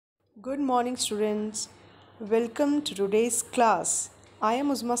Good morning, students. Welcome to today's class. I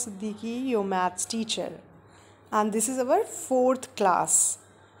am Ujma Siddiqui, your maths teacher, and this is our fourth class.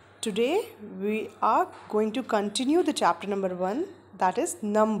 Today, we are going to continue the chapter number 1, that is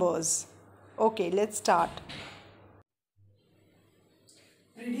numbers. Okay, let's start.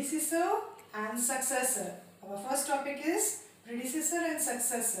 Predecessor and successor. Our first topic is predecessor and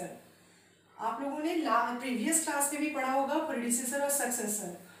successor. आप लोगों ने previous class में भी पढ़ा होगा predecessor और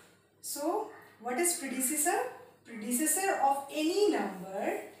successor. So, what is predecessor? Predecessor of any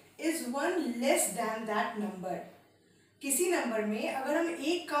number is one less than that number. किसी number में अगर हम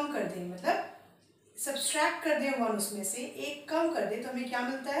एक कम कर दें, मतलब सब्सट्रैक्ट कर दें वन उसमें से एक कम कर दें, तो हमें क्या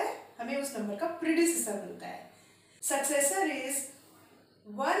मिलता है? हमें उस नंबर का प्रीडिसेसर मिलता है. Successor is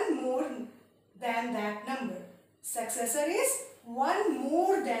one more than that number. Successor is one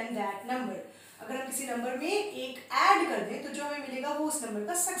more than that number. अगर हम किसी नंबर में एक ऐड कर दें तो जो हमें मिलेगा वो उस नंबर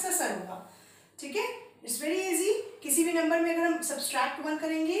का सक्सेसर होगा. ठीक है, इट्स वेरी इजी. किसी भी नंबर में अगर हम सब्सट्रैक्ट वन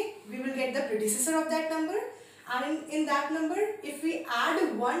करेंगे we will get the predecessor of that number, and in that number if we add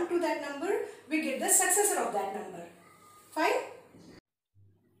one two that number we get the successor of that number. Fine.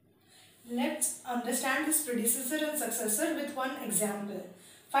 Let's understand this predecessor and successor with one example.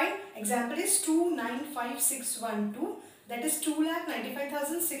 Fine. Example is 295612. That is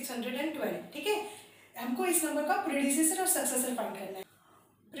 2,95,612. ठीक है, हमको इस number का predecessor और successor find करना है.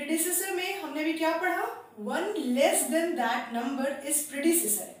 Predecessor में हमने भी क्या पढ़ा? One less than that number is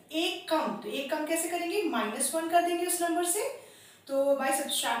predecessor. एक कम. तो एक कम कैसे करेंगे? -1 कर देंगे उस नंबर से. तो bye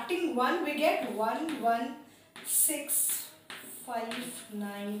subtracting 1 we get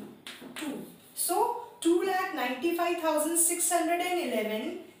 1,165,992. So 2,95,611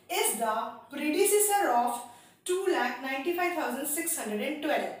 is the predecessor of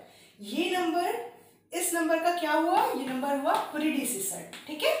 2,95,612. ये नंबर इस नंबर का क्या हुआ? ये नंबर हुआ प्रीडिसेसर.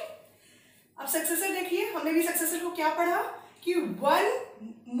 ठीक है. अब सक्सेसर देखिए, हमने भी सक्सेसर को क्या पढ़ा कि one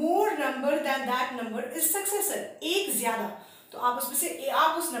more number then that number is successor. एक ज्यादा. तो आप उसमें से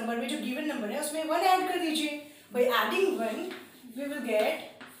आप उस नंबर में जो गिवन नंबर है उसमें वन ऐड कर दीजिए. By adding one we will get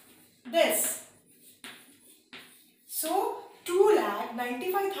this. So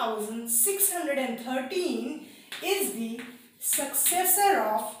 2,95,613 is the successor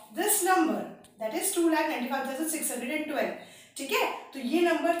of this number, that is 2,95,612. ठीक है, तो ये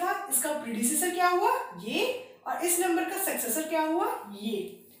नंबर था, इसका प्रीडिसेसर क्या हुआ? ये. और इस नंबर का सक्सेसर क्या हुआ? ये.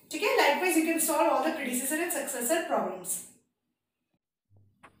 ठीक है. Likewise you can solve all the predecessor and successor problems.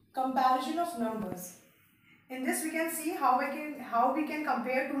 Comparison of numbers. In this we can see how we can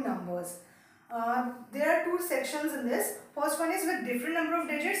compare two numbers. There are two sections in this. First one is with different number of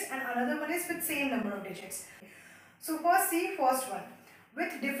digits and another one is with same number of digits. So first see first one.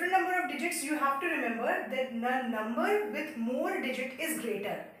 With different number of digits you have to remember that the number with more digit is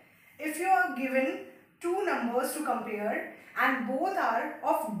greater. If you are given two numbers to compare and both are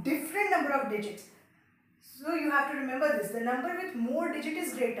of different number of digits, so you have to remember this. The number with more digit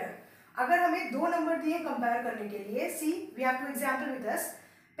is greater. अगर हमें दो number दिए compare करने के लिए, सी we have to example with us.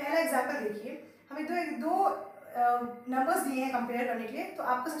 पहला example देखिए, हमें दो नंबर्स दिए हैं कंपेयर करने के लिए. तो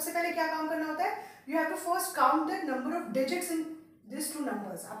आपको सबसे पहले क्या काम करना होता है? You have to first count the number of digits in this two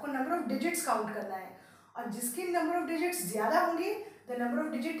numbers. आपको नंबर ऑफ डिजिट्स काउंट करना है, और जिसकी नंबर ऑफ डिजिट्स ज्यादा होंगी the number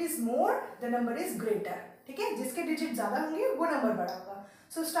of digit is more, the number is greater. ठीक है, जिसके डिजिट ज्यादा होंगे वो नंबर बड़ा होगा.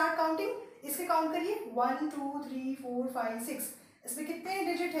 So start counting. इसके काउंट करिए 1 2 3 4 5 6. इसमें कितने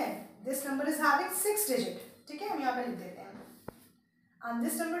डिजिट हैं? This number is having 6 digit. ठीक है, हम यहाँ पे लिख देते हैं. And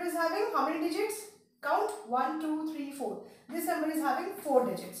this number is having how many digits? Count 1 2 3 4. This number is having 4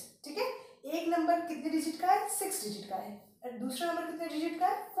 digits. ठीक है, एक नंबर कितने डिजिट का है? 6 डिजिट का है. और दूसरा नंबर कितने डिजिट का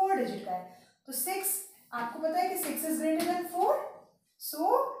है? 4 डिजिट का है. तो 6 आपको पता है कि 6 इज ग्रेटर देन 4. सो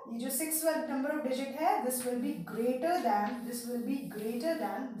ये जो 6 वाला नंबर ऑफ डिजिट है this will be greater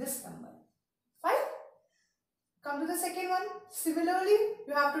than this number. Fine. Come to the second one. Similarly,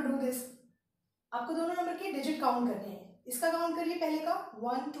 you have to do this. आपको दोनों नंबर के डिजिट काउंट करने हैं. इसका काउंट करिए पहले का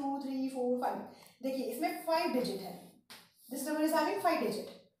 1 2 3 4 5. देखिए इसमें 5 डिजिट है. This number is having 5 digit.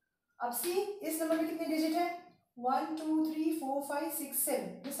 अब सी इस नंबर में कितने डिजिट है? 1 2 3 4 5 6 7.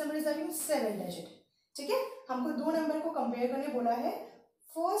 This number is having 7 digit. ठीक है, हमको दो नंबर को कंपेयर करने बोला है.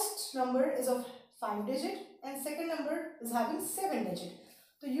 First number is of 5 digit and second number is having 7 digit.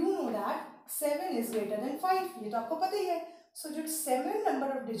 तो you know that 7 is greater than 5. ये तो आपको पता ही है. सो जो 7 नंबर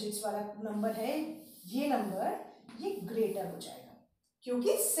ऑफ डिजिट्स वाला नंबर है, ये नंबर ये ग्रेटर हो जाएगा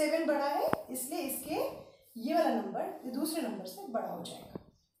क्योंकि 7 बड़ा है, इसलिए इसके ये वाला नंबर ये दूसरे नंबर से बड़ा हो जाएगा.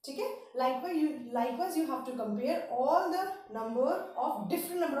 ठीक है. Likewise you have to compare all the number of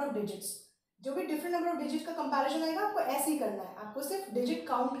different number of digits. जो भी डिफरेंट नंबर ऑफ डिजिट का कंपैरिजन आएगा आपको ऐसे ही करना है, आपको सिर्फ डिजिट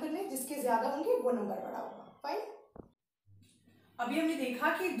काउंट करने, जिसके ज्यादा होंगे वो नंबर बड़ा होगा। फाइन। अभी हमने देखा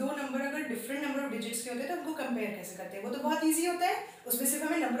कि दो नंबर अगर डिफरेंट नंबर ऑफ डिजिट्स के होते हैं तो उनको कंपेयर कैसे करते हैं। वो तो बहुत ईजी होता है, उसमें सिर्फ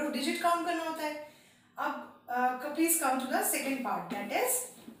हमें नंबर ऑफ डिजिट काउंट करना होता है। अब please come to the second part, that is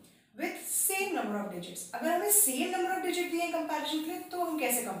with same number of digits. अगर हमें सेम नंबर ऑफ डिजिट दिए हैं कंपैरिजन के लिए तो हम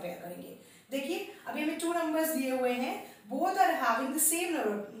कैसे कंपेयर करेंगे। देखिए अभी हमें 2 नंबर्स दिए हुए हैं, both are having the same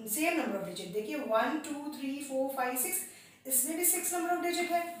number of digit. देखिए 1 2 3 4 5 6, इसमें भी 6 नंबर ऑफ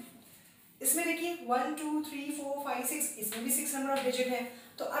डिजिट है। इसमें देखिए 1 2 3 4 5 6, इसमें भी 6 नंबर ऑफ डिजिट है।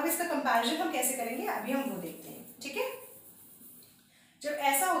 तो अब इसका कंपैरिजन हम कैसे करेंगे अभी हम वो देखते हैं। ठीक है, जब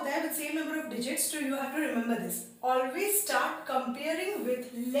ऐसा होता है with same number of digits, तो you have to remember this, always start comparing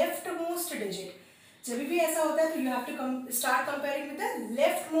with left most digit. जब भी ऐसा होता है तो you have to start comparing with the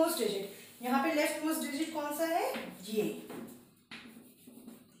left most digit. यहाँ पे लेफ्ट मोस्ट डिजिट कौन सा है, ये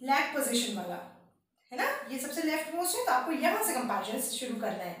लैग पोजीशन वाला है ना, ये सबसे लेफ्ट मोस्ट है। तो आपको यहाँ से कंपैरिजन शुरू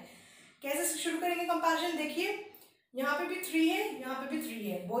करना है। कैसे शुरू करेंगे कंपैरिजन, देखिए यहाँ पे भी 3 है, यहाँ पे भी 3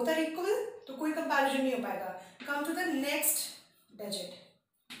 है, बोथ आर इक्वल, तो कोई कंपैरिजन नहीं हो पाएगा। Come to the next digit,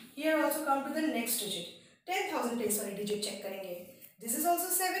 here also come to the next digit, 10,000 place वाली digit check करेंगे। This is also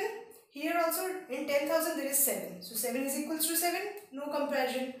 7, here also in 10,000 there is 7, so 7 is equals to 7, no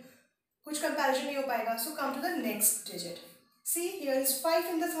comparison, कुछ comparison नहीं हो पाएगा। So come to the next digit, see here is 5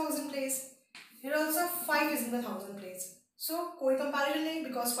 in the 1000 place, here also 5 is in the 1000 place, so कोई comparison नहीं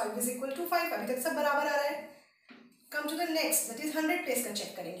because 5 is equal to 5, अभी तक सब बराबर आ रहा है। Come to the next, that is 100 place का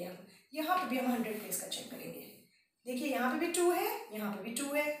check करेंगे हम, यहाँ पे भी हम 100 place का check करेंगे। देखिए यहाँ पे भी 2 है, यहाँ पे भी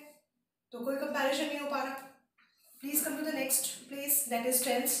 2 है, तो कोई कंपैरिजन नहीं हो पा रहा। Please come to the next place, that is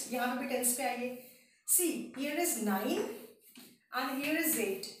tense, यहाँ पे भी टेंस पे आइए। See here is 9 and here is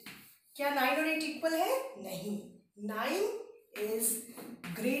 8, क्या 9 और 8 इक्वल है, नहीं, 9 इज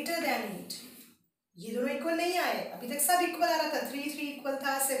ग्रेटर देन 8, ये दोनों इक्वल नहीं आए। अभी तक सब इक्वल आ रहा था, 3 3 इक्वल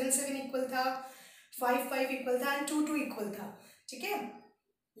था, 7 7 इक्वल था, 5 5 इक्वल था एंड 2 2 इक्वल था। ठीक है,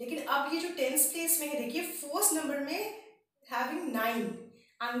 लेकिन अब ये जो टेंस प्लेस में है, देखिए फर्स्ट नंबर में having 9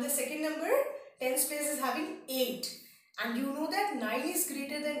 and the second number tens place is having 8 and you know that 9 is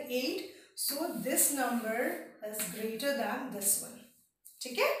greater than 8, so this number is greater than this one.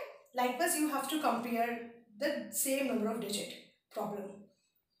 ठीक है, likewise you have to compare the same number of digit problem.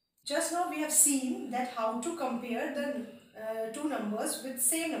 Just now we have seen that how to compare the 2 numbers with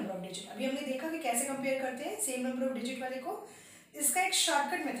same number of digit. अभी हमने देखा कि कैसे compare करते हैं same number of digit वाले को। इसका एक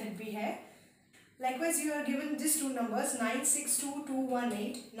शॉर्टकट मेथड भी है। Likewise you are given this 2 numbers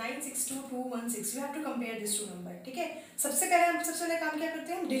 962218, 962216, you have to compare this 2 number. ठीक है, सबसे पहले काम क्या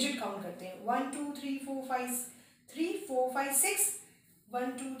करते हैं, हम डिजिट काउंट करते हैं। 1 2 3 4 5 3 4 5 6,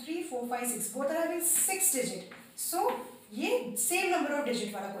 1 2 3 4 5 6, बोथ आर हैविंग 6 डिजिट, सो ये सेम नंबर ऑफ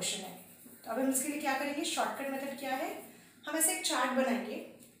डिजिट वाला क्वेश्चन है। तो अब हम इसके लिए क्या करेंगे, शॉर्टकट मेथड क्या है, हम ऐसे एक चार्ट बनाएंगे।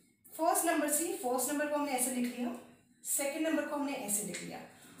 फर्स्ट नंबर को हमने ऐसे लिख लिया, सेकेंड नंबर को हमने ऐसे लिख लिया,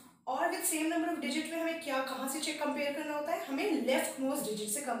 और with same number of digit में हमें क्या कहाँ से चेक कंपेयर करना होता है, हमें लेफ्ट मोस्ट डिजिट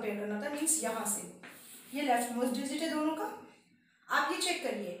से कंपेयर करना होता है। मीन्स यहाँ से, ये लेफ्ट मोस्ट डिजिट है दोनों का, आप ये चेक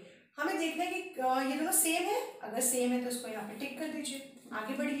करिए, हमें देखना है कि ये दोनों सेम है। अगर सेम है तो इसको यहाँ पे टिक कर दीजिए,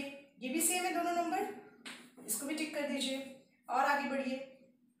 आगे बढ़िए। ये भी सेम है दोनों नंबर, इसको भी टिक कर दीजिए और आगे बढ़िए।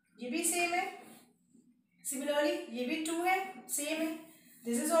 ये भी सेम है, सिमिलरली ये भी 2 है, सेम है,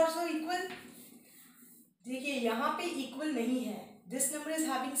 दिस इज ऑल्सो इक्वल। देखिए यहाँ पे इक्वल नहीं है, this number is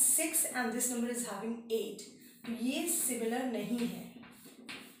having 6 and this number is having 8, तो ये सिमिलर नहीं है।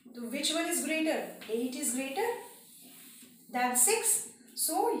 तो which one is greater, 8 is greater than 6,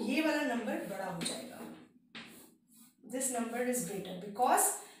 सो ये वाला नंबर बड़ा हो जाएगा। This number is greater because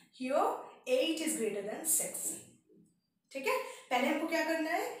here 8 is greater than 6। ठीक है, पहले हमको क्या करना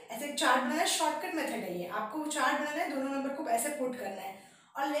है, ऐसे चार्ट बनाना है, शॉर्टकट मेथड है ये। आपको चार्ट बनाना है, दोनों नंबर को ऐसे पुट करना है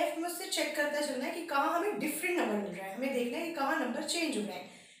और लेफ्ट में उससे चेक करता चलना है कि कहाँ हमें डिफरेंट नंबर मिल रहा है। हमें देखना है कि कहाँ नंबर चेंज हो रहा है।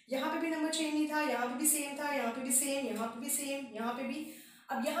 यहाँ पे भी नंबर चेंज नहीं था, यहाँ पे भी सेम था, यहाँ पे भी सेम, यहाँ पे भी सेम, यहाँ पे भी।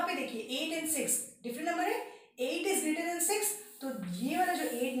 अब यहाँ पे देखिए 8 एंड 6 डिफरेंट नंबर है, 8 इज ग्रेटर देन 6, तो ये वाला जो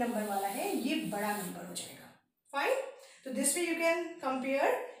 8 नंबर वाला है ये बड़ा नंबर हो जाएगा। फाइन, तो this way you can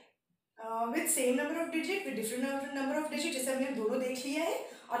compare with same number of digit with different number of digit, जैसे हमने दोनों देख लिया है।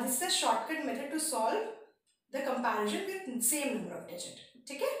 और this is a shortcut method to solve the comparison with same number of digit.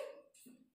 ठीक है।